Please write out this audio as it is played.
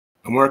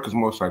America's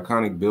most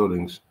iconic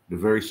buildings, the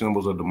very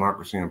symbols of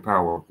democracy and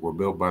power, were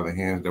built by the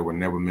hands that were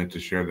never meant to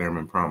share them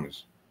and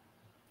promise.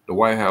 The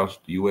White House,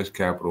 the U.S.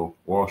 Capitol,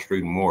 Wall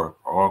Street, and more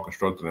are all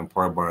constructed in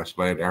part by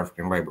enslaved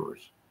African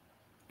laborers.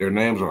 Their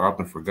names are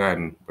often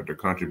forgotten, but their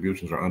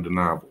contributions are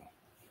undeniable.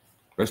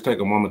 Let's take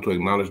a moment to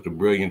acknowledge the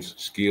brilliance,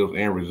 skills,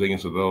 and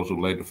resilience of those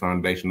who laid the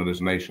foundation of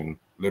this nation,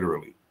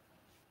 literally.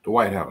 The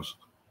White House.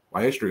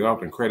 While history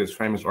often credits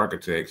famous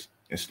architects,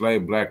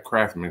 enslaved black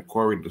craftsmen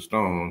quarried the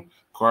stone,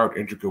 carved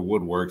intricate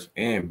woodworks,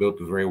 and built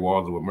the very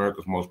walls of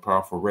America's most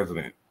powerful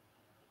resident.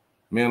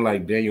 Men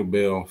like Daniel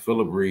Bell,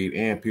 Philip Reed,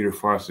 and Peter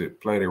Fawcett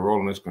played a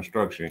role in this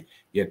construction,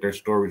 yet their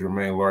stories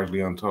remain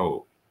largely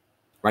untold.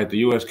 Like the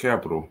U.S.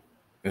 Capitol,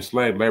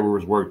 enslaved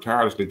laborers worked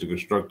tirelessly to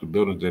construct the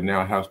buildings that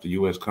now house the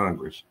U.S.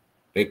 Congress.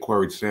 They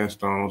quarried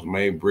sandstones,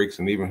 made bricks,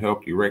 and even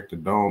helped erect the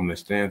dome that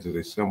stands as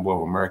a symbol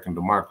of American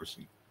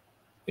democracy.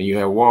 Then you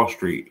have Wall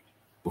Street.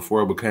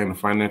 Before it became the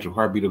financial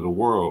heartbeat of the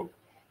world,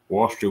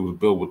 Wall Street was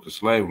built with the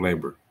slave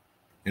labor.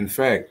 In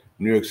fact,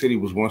 New York City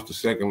was once the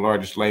second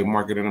largest slave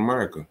market in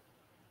America.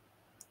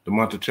 The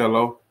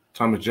Monticello,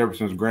 Thomas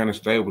Jefferson's grand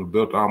estate, was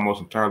built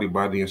almost entirely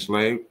by the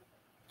enslaved.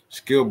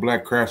 Skilled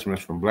black craftsmen,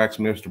 from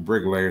blacksmiths to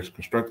bricklayers,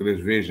 constructed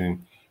this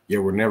vision, yet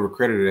were never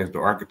credited as the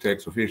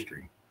architects of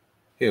history.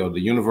 Hell, the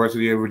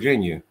University of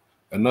Virginia,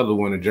 another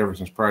one of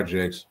Jefferson's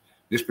projects,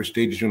 this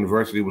prestigious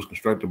university was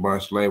constructed by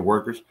enslaved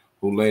workers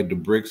who laid the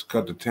bricks,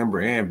 cut the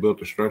timber, and built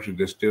the structures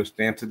that still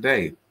stand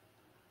today.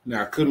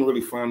 Now, I couldn't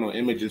really find no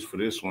images for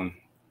this one,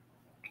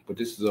 but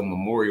this is a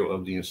memorial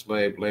of the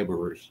enslaved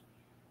laborers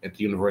at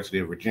the University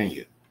of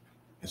Virginia.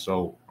 And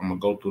so I'm going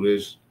to go through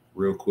this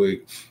real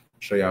quick,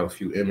 show y'all a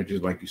few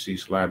images like you see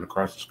sliding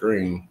across the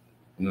screen,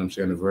 you know what I'm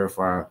saying, to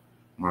verify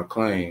my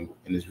claim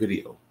in this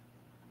video.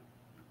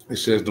 It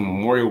says the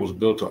memorial was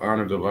built to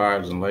honor the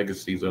lives and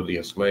legacies of the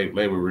enslaved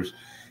laborers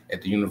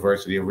at the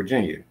University of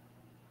Virginia.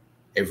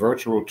 A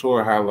virtual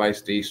tour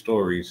highlights these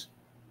stories.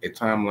 A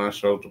timeline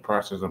shows the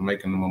process of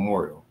making the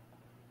memorial.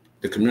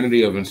 The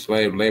community of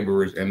enslaved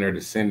laborers and their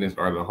descendants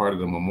are the heart of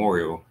the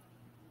memorial.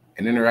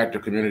 An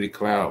interactive community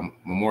cloud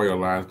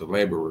memorializes the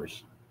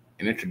laborers.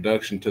 An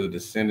introduction to the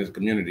descendants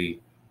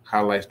community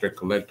highlights their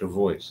collective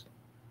voice.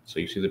 So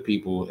you see the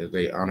people as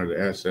they honor the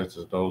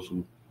ancestors, those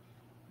who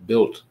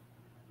built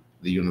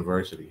the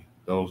university,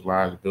 those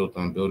lives built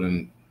on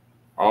building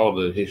all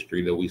the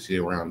history that we see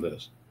around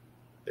us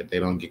that they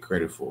don't get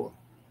credit for.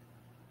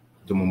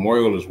 The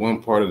memorial is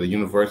one part of the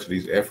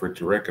university's effort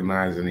to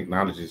recognize and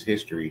acknowledge its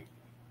history.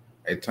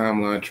 A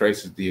timeline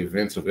traces the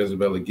events of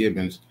Isabella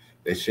Gibbons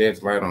that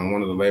sheds light on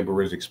one of the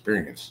laborers'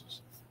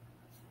 experiences.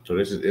 So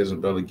this is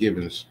Isabella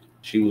Gibbons.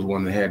 She was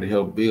one that had to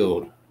help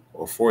build,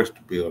 or forced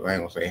to build. I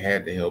ain't gonna say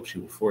had to help, she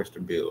was forced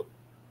to build.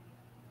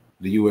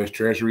 The U.S.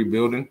 Treasury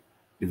building,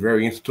 the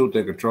very institute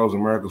that controls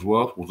America's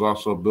wealth, was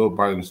also built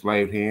by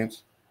enslaved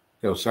hands.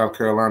 The South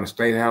Carolina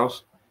State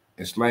House,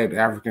 enslaved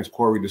Africans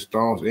quarried the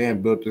stones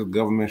and built this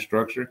government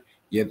structure,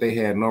 yet they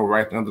had no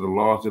right under the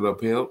laws it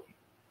upheld.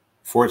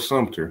 Fort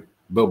Sumter,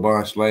 built by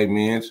enslaved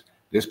men,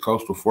 this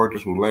coastal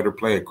fortress would later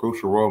play a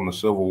crucial role in the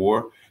Civil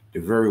War, the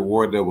very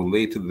war that would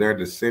lead to their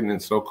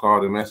descendants'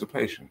 so-called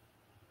emancipation.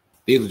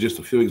 These are just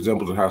a few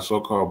examples of how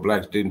so-called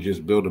blacks didn't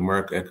just build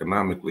America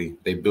economically,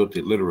 they built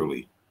it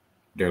literally.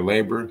 Their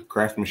labor,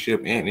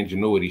 craftsmanship, and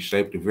ingenuity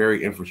shaped the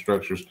very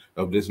infrastructures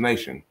of this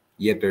nation,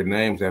 yet their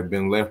names have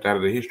been left out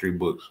of the history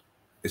books.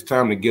 It's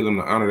time to give them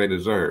the honor they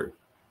deserve.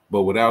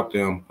 But without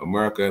them,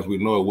 America as we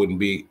know it wouldn't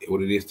be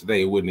what it is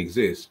today. It wouldn't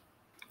exist.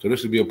 So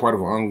this would be a part of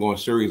an ongoing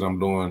series I'm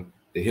doing,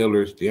 the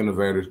healers, the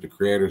innovators, the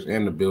creators,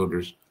 and the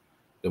builders,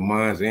 the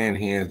minds and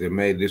hands that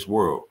made this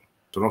world.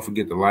 So don't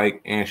forget to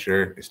like and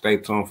share, and stay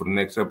tuned for the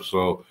next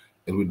episode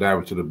as we dive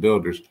into the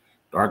builders,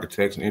 the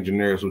architects and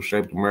engineers who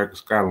shaped America's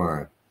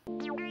skyline.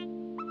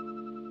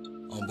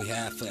 On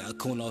behalf of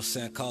Akuno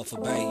Senko for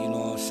Bay, you know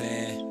what I'm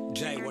saying?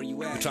 Jay, where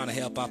you at? We're trying to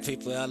help our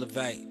people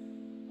elevate.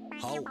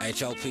 Hope.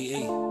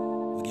 H-O-P-E.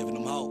 We're giving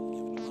them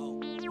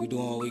hope. We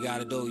doing what we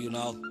gotta do, you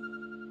know.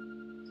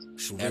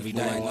 Every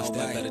day, one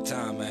step at a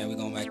time, man. We're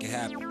gonna make it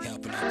happen.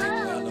 Helping our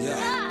people elevate.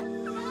 Yeah.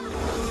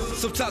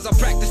 Sometimes I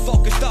practice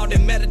focus, thought,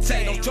 and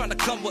meditate. I'm trying to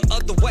come with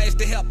other ways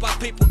to help our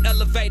people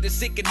elevate and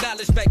seeking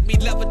knowledge, make me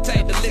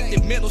levitate. The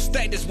lifted mental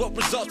state is what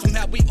results from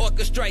how we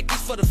orchestrate.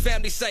 This for the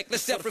family's sake.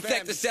 Let's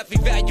self-reflect and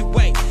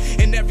self-evaluate.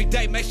 And every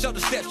day, make sure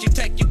the steps you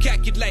take, you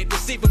calculate.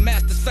 Receive a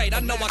master's fate. I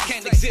know I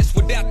can't exist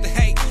without the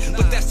hate,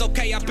 but that's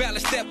okay. I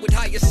balance that with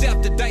higher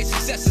self today.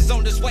 Success is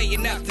on this way,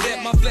 and after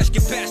that, my flesh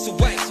can pass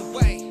away.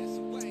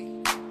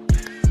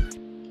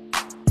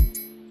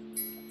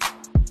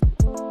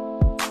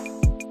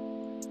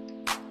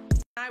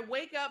 I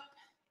wake up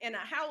in a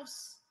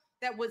house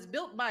that was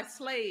built by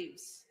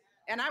slaves,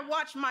 and I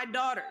watch my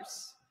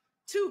daughters,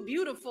 two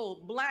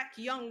beautiful black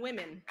young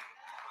women,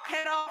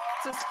 head off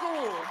to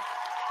school,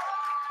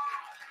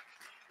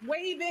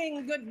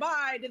 waving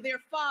goodbye to their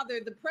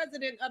father, the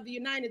President of the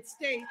United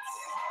States.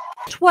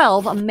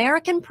 12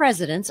 American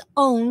presidents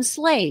owned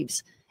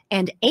slaves,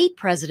 and 8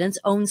 presidents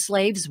owned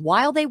slaves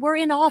while they were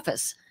in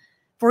office.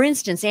 For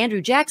instance,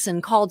 Andrew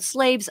Jackson called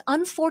slaves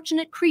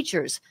unfortunate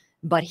creatures,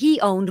 but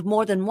he owned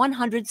more than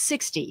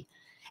 160.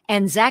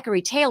 And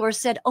Zachary Taylor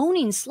said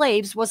owning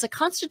slaves was a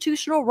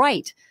constitutional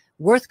right,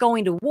 worth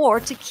going to war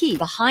to keep.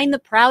 Behind the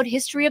proud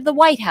history of the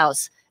White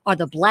House are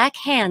the black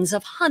hands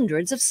of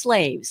hundreds of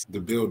slaves. The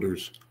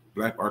builders,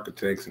 black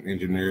architects and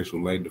engineers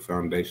who laid the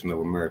foundation of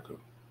America.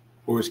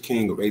 Horace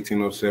King of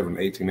 1807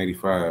 to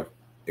 1885,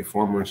 a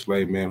former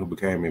enslaved man who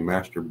became a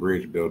master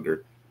bridge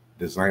builder,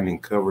 designing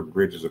covered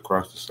bridges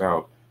across the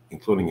South,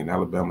 including in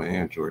Alabama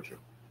and Georgia.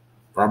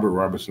 Robert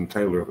Robinson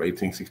Taylor of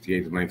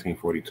 1868 to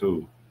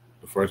 1942,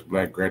 the first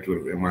black graduate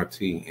of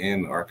MIT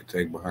and the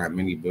architect behind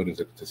many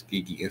buildings at the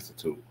Tuskegee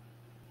Institute.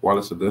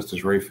 Wallace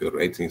Augustus Rayfield of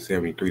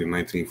 1873 to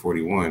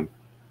 1941,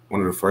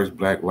 one of the first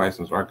black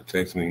licensed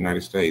architects in the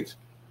United States.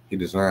 He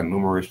designed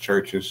numerous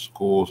churches,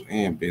 schools,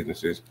 and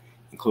businesses,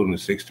 including the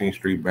 16th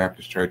Street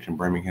Baptist Church in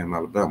Birmingham,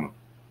 Alabama.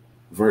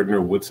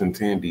 Vertner Woodson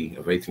Tandy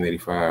of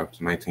 1885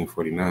 to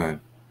 1949,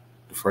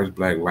 the first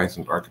black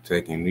licensed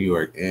architect in New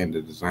York and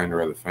the designer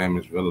of the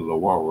famous Villa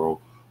Lawaro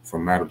for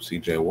Madam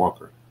C.J.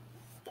 Walker.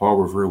 Paul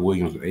Revere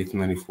Williams of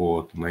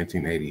 1894 to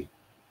 1980,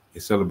 a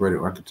celebrated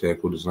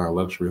architect who designed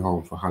luxury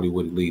homes for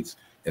Hollywood elites,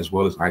 as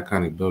well as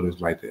iconic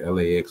buildings like the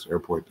LAX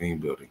Airport Theme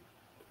Building.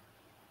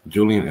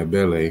 Julian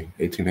Abele,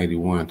 1881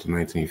 to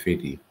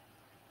 1950,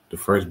 the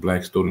first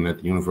black student at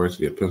the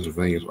University of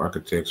Pennsylvania's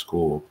Architect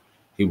School.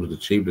 He was the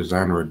chief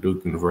designer at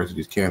Duke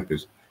University's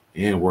campus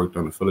and worked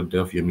on the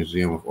Philadelphia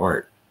Museum of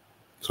Art.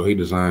 So he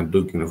designed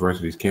Duke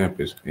University's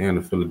campus and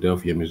the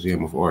Philadelphia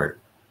Museum of Art.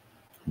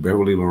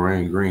 Beverly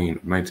Lorraine Green,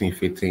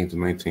 1915 to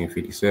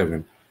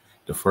 1957,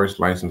 the first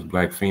licensed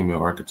black female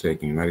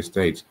architect in the United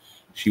States.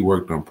 She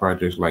worked on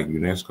projects like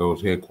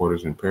UNESCO's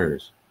headquarters in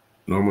Paris.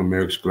 Norma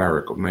Merrick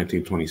Sklarick of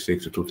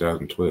 1926 to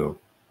 2012.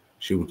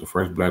 She was the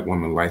first black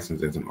woman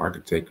licensed as an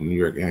architect in New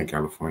York and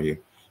California.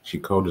 She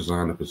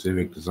co-designed the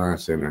Pacific Design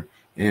Center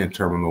and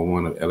Terminal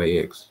 1 of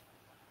LAX.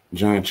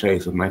 John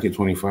Chase of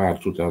 1925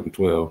 to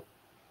 2012.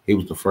 He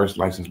was the first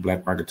licensed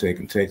black architect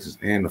in Texas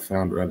and the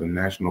founder of the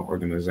National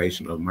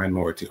Organization of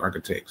Minority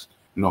Architects,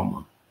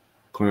 NOMA.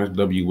 Clarence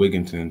W.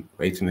 Wigginton,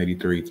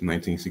 1883 to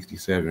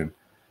 1967,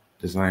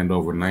 designed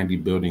over 90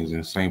 buildings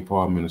in St.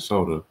 Paul,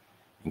 Minnesota,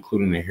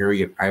 including the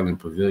Harriet Island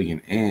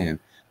Pavilion and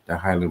the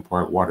Highland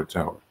Park Water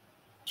Tower.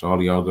 So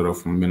all y'all that are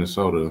from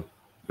Minnesota,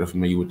 that are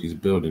familiar with these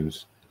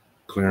buildings,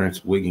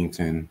 Clarence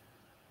Wigginton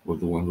was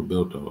the one who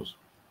built those.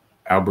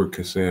 Albert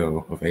Cassell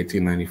of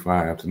 1895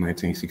 to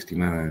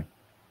 1969,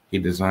 he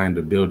designed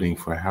the building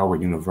for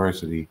Howard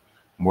University,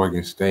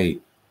 Morgan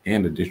State,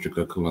 and the District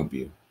of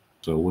Columbia.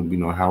 So it wouldn't be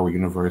no Howard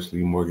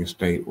University, Morgan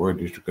State, or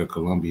District of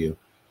Columbia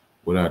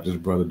without this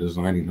brother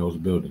designing those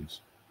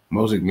buildings.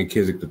 Mosaic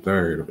McKissick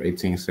III of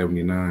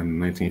 1879 to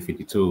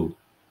 1952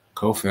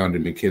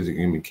 co-founded McKissick &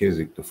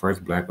 McKissick, the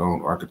first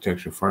black-owned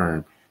architecture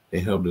firm. They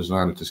helped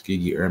design the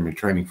Tuskegee Airmen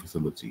Training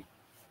Facility.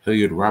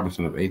 Hilliard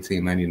Robinson of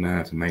 1899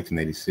 to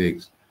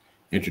 1986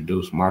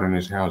 introduced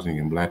modernist housing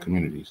in black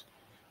communities,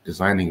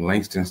 designing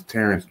Langston's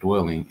Terrace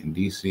dwelling in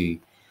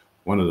D.C.,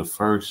 one of the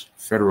first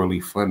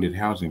federally funded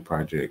housing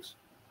projects.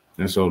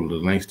 And so the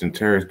Langston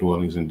Terrace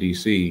dwellings in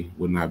D.C.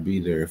 would not be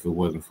there if it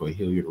wasn't for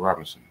Hilliard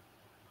Robinson.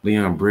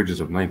 Leon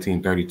Bridges of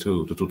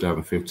 1932 to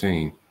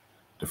 2015,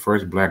 the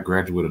first black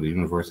graduate of the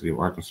University of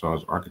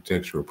Arkansas's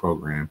architectural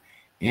program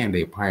and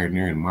a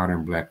pioneer in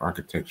modern black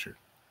architecture.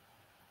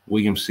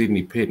 William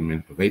Sidney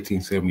Pittman of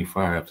 1875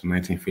 to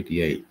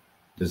 1958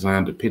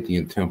 designed the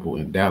Pythian Temple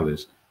in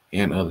Dallas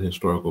and other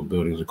historical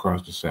buildings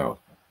across the South.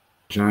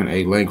 John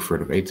A.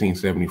 Langford of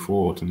 1874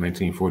 to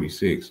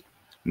 1946,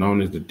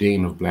 known as the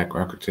Dean of Black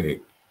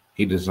Architect,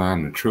 he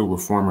designed the True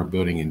Reformer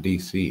building in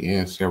D.C.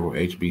 and several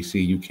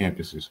HBCU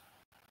campuses.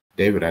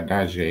 David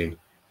Adage,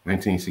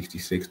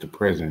 1966 to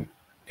present,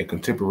 a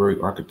contemporary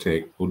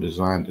architect who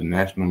designed the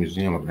National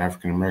Museum of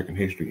African American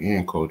History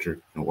and Culture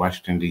in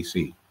Washington,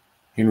 D.C.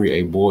 Henry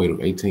A. Boyd of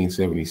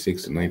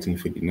 1876 to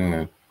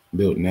 1959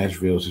 built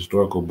Nashville's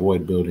historical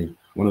Boyd Building,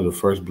 one of the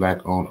first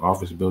black-owned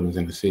office buildings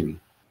in the city.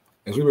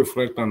 As we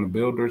reflect on the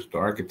builders, the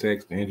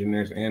architects, the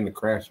engineers, and the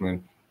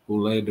craftsmen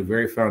who laid the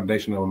very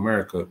foundation of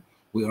America,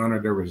 we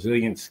honor their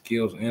resilience,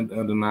 skills, and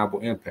undeniable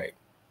impact.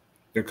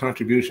 Their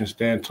contributions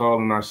stand tall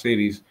in our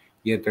cities,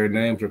 yet their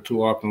names are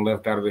too often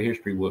left out of the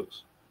history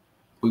books.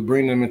 We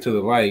bring them into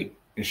the light,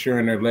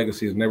 ensuring their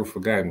legacy is never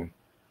forgotten.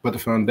 But the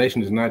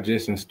foundation is not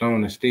just in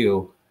stone and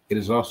steel, it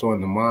is also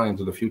in the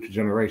minds of the future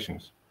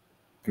generations.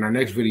 In our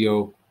next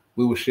video,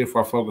 we will shift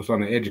our focus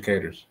on the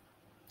educators,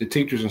 the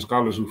teachers and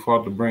scholars who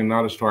fought to bring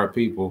knowledge to our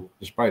people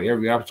despite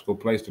every obstacle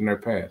placed in their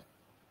path.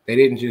 They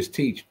didn't just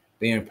teach,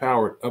 they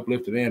empowered,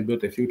 uplifted, and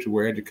built a future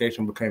where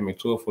education became a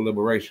tool for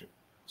liberation.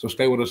 So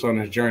stay with us on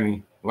this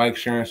journey, like,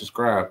 share, and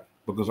subscribe,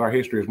 because our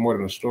history is more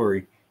than a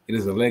story. It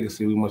is a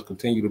legacy we must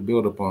continue to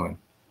build upon.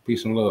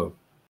 Peace and love.